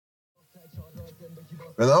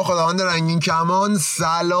به نام خداوند رنگین کمان.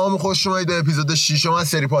 سلام، خوش اومدید به اپیزود 6 از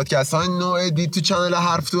سری پادکست های نوع دید تو چنل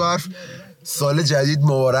حرف تو حرف. سال جدید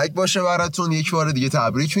مبارک باشه براتون. یک بار دیگه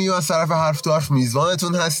تبریک میگم از طرف حرف تو حرف.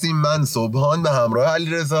 میزبانتون هستیم من صبحان به همراه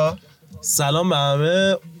علیرضا. سلام به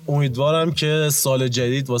همه، امیدوارم که سال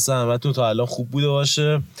جدید واسه همتون تا الان خوب بوده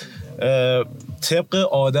باشه. طبق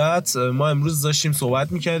عادت ما امروز داشتیم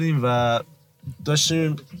صحبت میکردیم و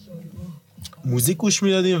داشتیم موزیک گوش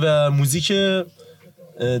میدادیم و موزیک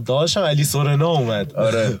داشتم علی سورنا اومد.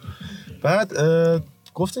 آره. بعد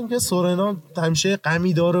گفتیم که سورنا همیشه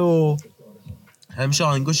غمی داره و همیشه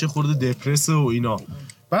آهنگاش خورده دپرسه و اینا.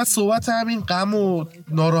 بعد صحبت همین غم و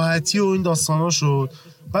ناراحتی و این داستانا شد.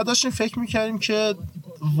 بعد داشتیم فکر میکردیم که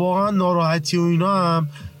واقعا ناراحتی و اینا هم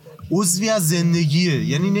عضوی از زندگیه،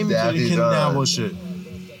 یعنی نمیتونه که نباشه.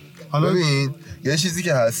 حالا ببین یه چیزی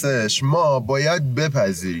که هستش، ما باید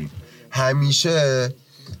بپذیریم همیشه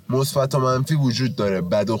مثبت و منفی وجود داره،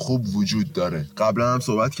 بد و خوب وجود داره. قبلا هم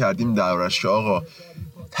صحبت کردیم دربارش که آقا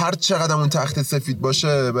هر چقدر اون تخت سفید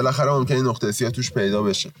باشه بالاخره ممکنه نقطه سیاه توش پیدا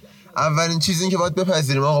بشه. اولین چیزی که باید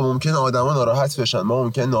بپذیریم آقا ممکنه آدما ناراحت بشن، ما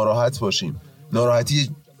ممکنه ناراحت باشیم. ناراحتی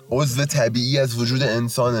عضو طبیعی از وجود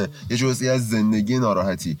انسانه، یه جزئی از زندگی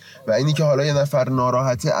ناراحتی. و اینی که حالا یه نفر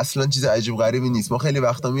ناراحته اصلا چیز عجیب غریبی نیست. ما خیلی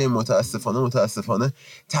وقتا میایم متاسفانه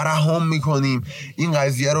ترحم میکنیم، این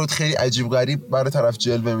قضیه رو خیلی عجیب غریب برای طرف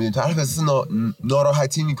جلوه میدیم، طرف احساس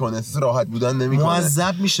ناراحتی میکنه، احساس راحت بودن نمیکنه،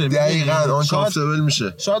 معذب میشه، دقیقاً آن کامفتبل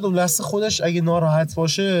میشه. شاید اون لحظه خودش اگه ناراحت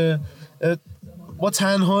باشه با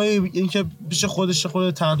تنهایی، اینکه پیش خودش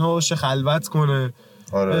تنها باشه، خلوت کنه،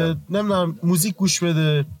 آره. نمیدونم موزیک گوش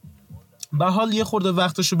بده، به حال یه خورده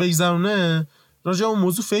وقتشو بگذرونه، راجع اون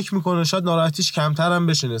موضوع فکر میکنه، شاید ناراحتیش کمتر هم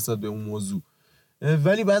بشه نسبت به اون موضوع.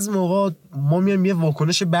 ولی بعضی موقع ما میایم یه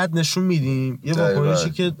واکنش بد نشون میدیم، یه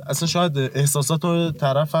واکنشی که اصلا شاید احساسات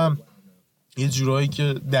طرف هم یه جورایی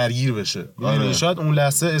که درگیر بشه. آره. شاید اون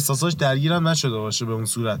لحظه احساساش درگیر هم نشده باشه به اون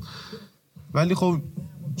صورت، ولی خب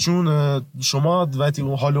چون شما وقتی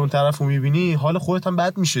اون حال اون طرفو میبینی حال خودت هم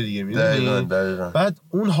بد میشه دیگه، میدونی؟ بعد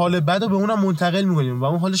اون حال بدو به اونم منتقل میکنیم و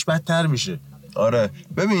اون حالش بدتر میشه. آره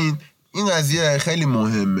ببین این قضیه خیلی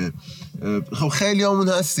مهمه. خب خیلی همون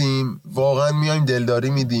هستیم واقعا میایم دلداری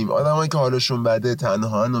میدیم، آدمایی که حالشون بده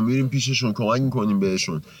تنها هن و میریم پیششون کمک میکنیم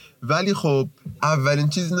بهشون. ولی خب اولین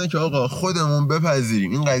چیز اینه که آقا خودمون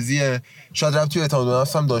بپذیریم این قضیه شاید ربطی به اعتماد به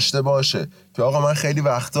نفس هم داشته باشه که آقا من خیلی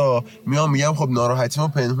وقتا میگم خب ناراحتیمو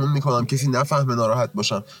پنهون میکنم کسی نفهمه ناراحت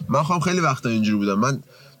باشم. من خب خیلی وقتا اینجوری بودم، من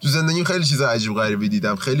تو زندگیم خیلی چیزا عجیب غریبی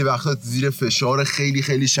دیدم، خیلی وقتا زیر فشار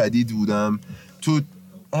خیلی شدید بودم، تو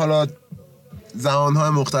حالا زمانهای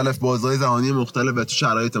مختلف، بازهای زمانی مختلف و تو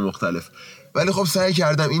شرایط مختلف. ولی خب سعی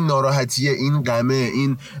کردم این ناراحتیه، این غمه،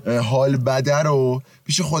 این حال بده رو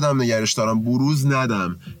پیش خودم نگرش دارم، بروز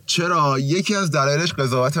ندم. چرا؟ یکی از دلایلش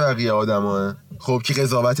قضاوت بقیه آدماه. خب که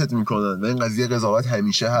قضاوتت میکنن و این قضیه قضاوت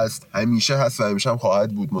همیشه هست و همیشه هم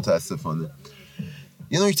خواهد بود متاسفانه.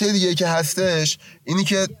 یه نکته دیگه که هستش اینی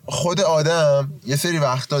که خود آدم یه سری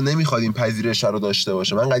وقتا نمیخواد این پذیرش رو داشته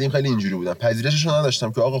باشه. من قدیم خیلی اینجوری بودم، پذیرشش رو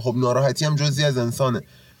نداشتم که آقا خب ناراحتی هم جزئی از انسانه.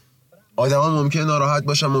 آدما ممکنه ناراحت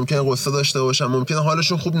باشن، ممکنه غصه داشته باشن، ممکنه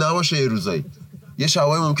حالشون خوب نباشه، یه روزایی یه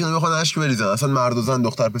شبایی ممکنه بخوان اشک بریزن. اصلا مرد و زن،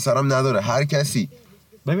 دختر پسرم نداره، هر کسی.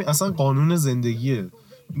 ببین اصلا قانون زندگیه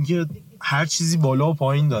اینکه هر چیزی بالا و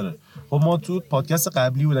پایین داره. خب ما تو پادکست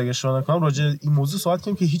قبلی بود اگه اشتباه نکنم راجع این موضوع صحبت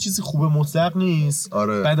کردیم که هیچ چیزی خوب مطلق نیست،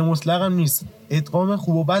 آره. بد مطلق هم نیست، ادغام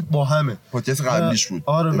خوب و بد با همه. پادکست قبلیش بود.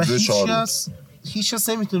 آره و هیچ کس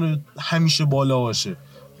نمیتونه همیشه بالا باشه.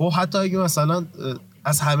 خب حتی اگه مثلا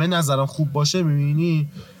از همه نظرم خوب باشه، میبینی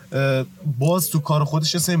باز تو کار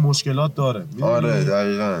خودش سه مشکلات داره. آره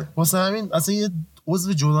دقیقاً. واسه همین اصلا یه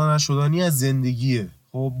عضو جدا نشدنی از زندگیه.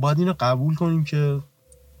 خب باید اینو قبول کنیم که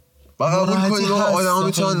قبول کنیم آدم‌ها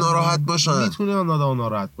میتونن ناراحت باشن،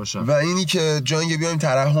 ناراحت باشن و اینی که جایی که بیایم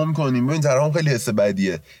ترحم کنیم. ببین ترحم خیلی حس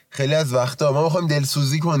بدیه. خیلی از وقتا ما می‌خوایم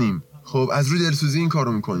دلسوزی کنیم، خب از روی دلسوزی این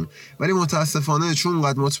کارو میکنیم، ولی متاسفانه چون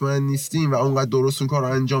اونقدر مطمئن نیستیم و اونقدر درست اون کارو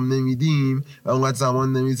انجام نمیدیم و اونقدر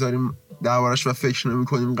زمان نمیذاریم دربارش و فکر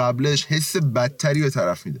نمیکنیم قبلش، حس بدتری به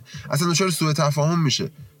طرف میده، اصلا دچار سوء تفاهم میشه.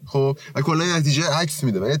 خب و کلا نتیجه عکس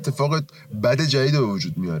میده و اتفاق بد جدید به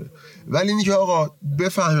وجود میاره. ولی اینی که آقا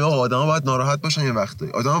بفهمیم آقا آدما باید ناراحت باشن، یه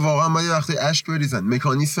وقتایی آدما واقعا باید یه وقتایی اشک بریزن،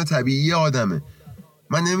 مکانیزم طبیعی آدمه.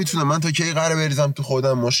 من نمیتونم، من تا کی قراره بریزم تو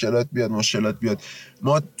خودم مشکلات بیاد.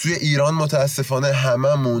 ما توی ایران متاسفانه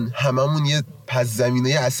هممون یه پس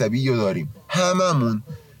زمینه عصبی رو داریم، هممون.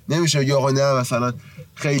 نمیشه بگی آقا نه مثلا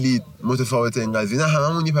خیلی متفاوته این قضیه، نه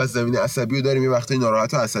هممون یه پس زمینه عصبی رو داریم، یه وقتایی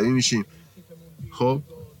ناراحت و عصبی میشیم. خب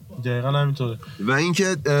دقیقاً همینطوره. و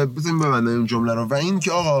اینکه بزنیم ببندم این جمله رو، و این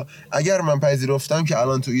که آقا اگر من پذیرفتم که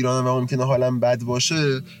الان تو ایرانم و ممکنه حالم بد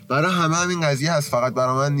باشه، برای همه همین قضیه هست، فقط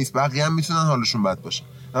برای من نیست، بقیه هم میتونن حالشون بد باشه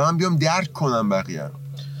و من بیام درک کنم بقیه رو.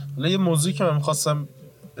 حالا یه موضوعی که من می‌خواستم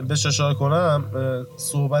بهش اشاره کنم،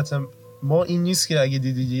 صحبت ما این نیست که اگه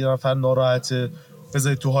دیدید یه نفر ناراحته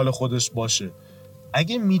بذارید تو حال خودش باشه.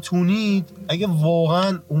 اگه میتونید، اگه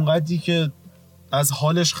واقعا اونقدری که از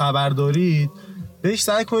حالش خبر دارید بهش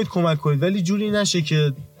سعی کنید کمک کنید، ولی جوری نشه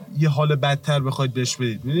که یه حال بدتر بخواید بهش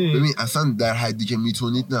بدید. ببین اصلا در حدی که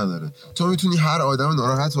میتونید نداره. تو میتونی هر آدم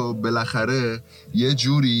ناراحت رو بالاخره یه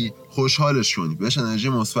جوری خوشحالش کنی، بهش انرژی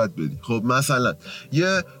مثبت بدی. خب مثلا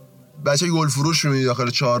یه بچه گل فروش رو میدی داخل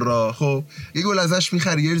چهارراه، خب یه گل ازش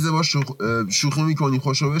میخری، یه ریزه باش شوخی میکنی،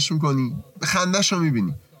 خوشوبش میکنی، خنده‌ش رو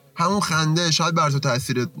میبینی. همون خنده شاید بر تو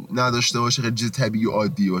تاثیر نداشته باشه، خیلی چیز طبیعی و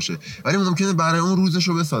عادی باشه، ولی ممکنه برای اون روزش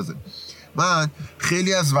رو بسازه. من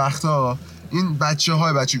خیلی از وقتا این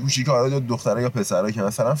بچه کوچیکا، دخترها یا پسرها که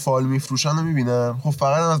مثلا فال میفروشن رو میبینم، خب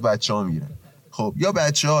فقط هم از بچه‌ها میگیرن، خب یا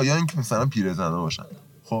بچه‌ها یا اینکه مثلا پیرزنا باشن.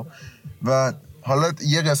 خب و حالا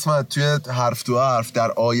یه قسمت توی حرف تو حرف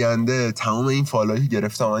در آینده تمام این فالایی که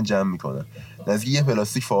گرفتم من جمع میکنم، نزدیک یه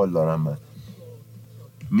پلاستیک فال دارم من،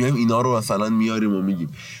 میایم اینا رو مثلا میاریم و میگیم.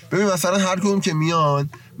 ببین مثلا هر کدوم که میان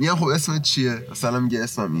میگم خب اسمت چیه، مثلا میگه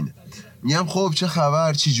اسمم اینه، میگم خب چه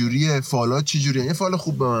خبر، چی جوریه، فالات چی جوریه، یه فال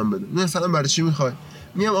خوب به من بده. مثلا برای چی میخوای؟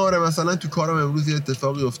 میگم آره مثلا تو کارم امروز یه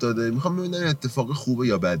اتفاقی افتاده، میخوام ببینم اتفاق خوبه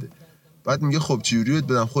یا بده. بعد میگه خب چه جوریه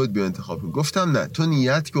بدم، خودت بیا انتخاب کن. گفتم نه، تو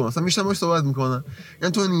نیت کن. مثلا میشتم باهاش صحبت میکنم،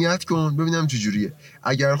 یعنی تو نیت کن ببینم چه جوریه،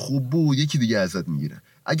 اگر خوب بود یکی دیگه ازت میگیره،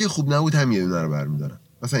 اگه خوب نبود هم یه دونه رو برمیدارم.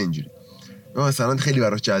 مثلا اینجوری مثلا خیلی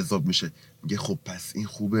براش جذاب میشه، میگه خب پس این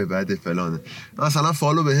خوبه بده فلانه. مثلا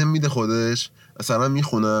فالو بهم میده خودش، مثلا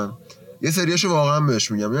میخونم یه سریاشو واقعا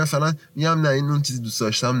بهش میگم، مثلا میگم نه این اون چیزی دوست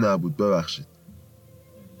داشتم نبود ببخشید.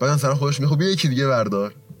 بعد مثلا خودش میگه خب یکی دیگه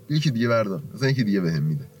بردار، یکی دیگه بردار، مثلا یکی دیگه بهم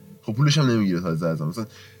میده. خب پولش هم نمیگیره تازه ازم. مثلا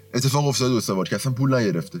اتفاق افتاده دو سه بار که اصلا پول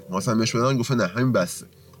نگرفته، مثلا بهش بدن گفته نه همین بسه،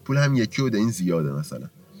 پول هم یکی بده، این زیاده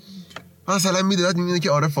مثلا میداد میبینه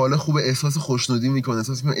که آره فال خوبه، احساس خوشنودی میکنه،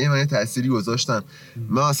 احساس میکنه من تأثیری گذاشتم.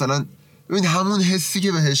 من مثلا ببین همون حسی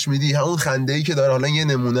که بهش میدی، همون خنده‌ای که داره، حالا یه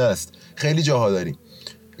نمونه است خیلی جاها داریم،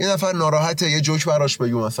 یه نفر ناراحته یه جوک براش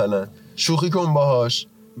بگو، مثلا شوخی کن باهاش.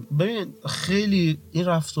 ببین خیلی این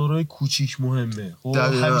رفتارهای کوچیک مهمه. خب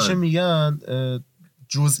همیشه میگن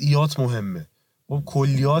جزئیات مهمه، خب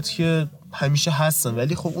کلیات که همیشه هستن،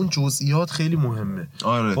 ولی خب اون جزئیات خیلی مهمه.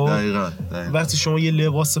 آره خب دقیقاً. وقتی شما یه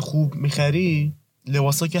لباس خوب میخری،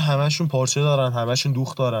 لباسا که همشون پارچه دارن، همشون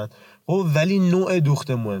دوخت دارن، خب ولی نوع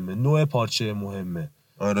دوخت مهمه، نوع پارچه مهمه،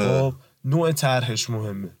 آره. خب نوع طرحش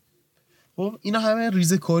مهمه. خب اینا همه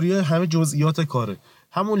ریزه‌کاریه، همه جزئیات کاره.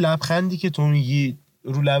 همون لبخندی که تو میگی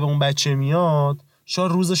رو لب اون بچه میاد،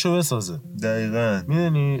 شاید روزشو بسازه. دقیقاً.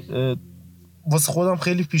 میدونی واسه خودم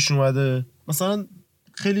خیلی پیش اومده، مثلا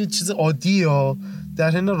خیلی چیز عادیه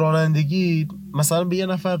در حین رانندگی، مثلا به یه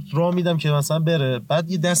نفر راه میدم که مثلا بره،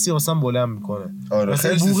 بعد یه دستی مثلا بلند میکنه، آره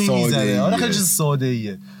مثلا خیلی بوقی میزنه، آره خیلی چیز چیز ساده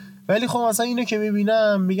ایه، ولی خب مثلا اینو که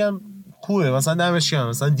میبینم میگم خوبه، مثلا دمش گرم،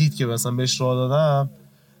 مثلا دید که مثلا بهش راه دادم،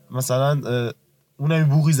 مثلا اونم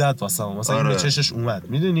بوقی زد واسم، مثلا آره. این به چشش اومد.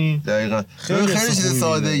 میدونی دقیقاً خیلی چیز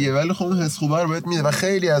ساده ایه، ولی خب اون حس خوبه رو بهت میده و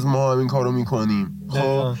خیلی از ما این کارو میکنیم.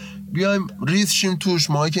 خب بیایم ریز شیم توش.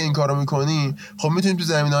 ما که این کارو میکنیم خب میتونیم تو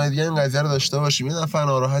زمینه‌های دیگه این قضیه رو داشته باشیم. یه نفر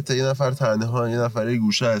ناراحته، یه نفر تنها، یه نفر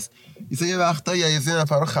گوشه است، یه وقتا یه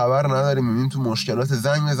نفر رو خبر نداریم، میبینیم تو مشکلات،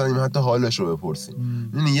 زنگ بزنیم حتی حالش رو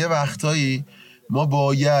بپرسیم. یعنی یه وقتایی ما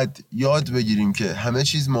باید یاد بگیریم که همه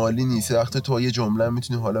چیز مالی نیست. وقتی تو یه جمله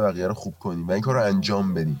میتونی حال بقیه رو خوب کنی و این کار رو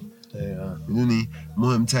انجام بدیم. میدونی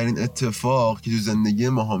مهمترین اتفاق که تو زندگی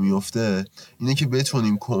ماها میفته اینه که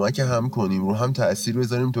بتونیم کمک هم کنیم، رو هم تأثیر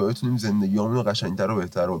بذاریم تا بتونیم زندگیامون رو قشنگتر و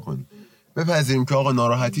بهتر بکنیم. بپذیریم که آقا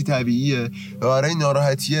ناراحتی طبیعیه و برای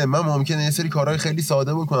ناراحتیه من ممکنه یه سری کارهای خیلی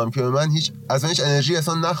ساده بکنم که من هیچ انرژی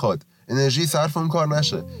اصلا نخواد، انرژی صرف اون کار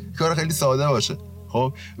نشه، کار خیلی ساده باشه،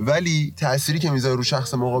 خب ولی تأثیری که میذاره رو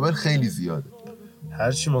شخص مقابل خیلی زیاده.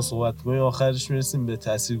 هر چی ما صحبت کنیم آخرش میرسیم به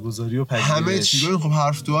تاثیرگذاری و پذیرش. همه چی. ببین خب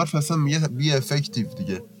حرف تو حرف اصلا میگه بی افکتیو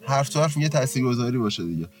دیگه، حرف تو حرف میگه تاثیرگذاری باشه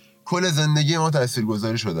دیگه. کل زندگی ما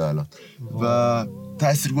تاثیرگذاری شده الان و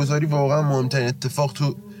تاثیرگذاری واقعا مهمترین اتفاق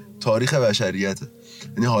تو تاریخ بشریته.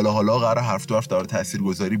 یعنی حالا قراره حرف تو حرف داره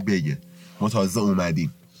تاثیرگذاری بگه. ما تازه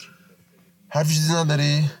اومدیم. حرف چیزی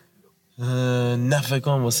نداری؟ نه فکر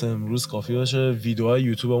کنم واسه امروز کافی باشه. ویدیوهای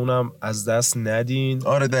یوتیوب اونم از دست ندین.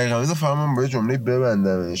 آره دقیقاً. مثلا فهمم با جمله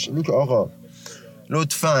ببندمش، اینی که آقا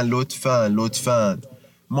لطفاً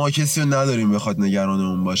ما کسی رو نداریم بخواد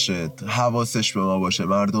نگرانمون باشه، حواسش به ما باشه.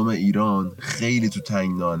 مردم ایران خیلی تو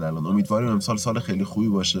تنگنان الان، امیدواریم امسال سال خیلی خوبی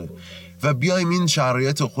باشه و بیایم این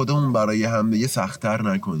شرایط خودمون برای همدیگه سخت‌تر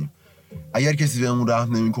نکنیم. اگر کسی بهمون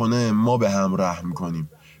رحم نمی‌کنه ما به هم رحم می‌کنیم،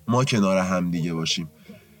 ما کنار هم دیگه باشیم.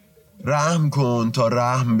 رحم کن تا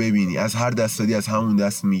رحم ببینی، از هر دست دادی از همون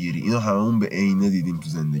دست میگیری. اینو هممون به عینه دیدیم تو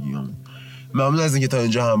زندگیمون. ممنون از اینکه تا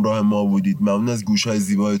اینجا همراه ما بودید، ممنون از گوش‌های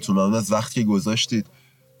زیبایتون، ممنون از وقتی که گذاشتید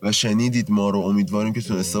و شنیدید ما رو. امیدواریم که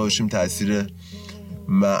تونسته باشیم تأثیر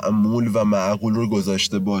معمول و معقول رو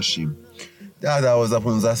گذاشته باشیم. 10 12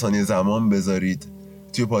 15 ثانیه زمان بذارید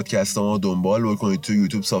توی پادکست ما دنبال بکنید، توی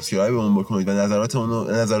یوتیوب سابسکرایبمون بکنید و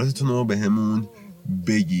نظراتتون رو به همون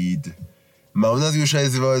بگید. ممنون از گوش‌های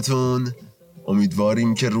زیبایتون.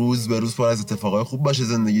 امیدواریم که روز به روز پر از اتفاقای خوب باشه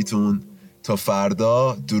زندگیتون. تا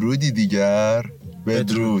فردا درودی دیگر،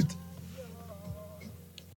 بدرود.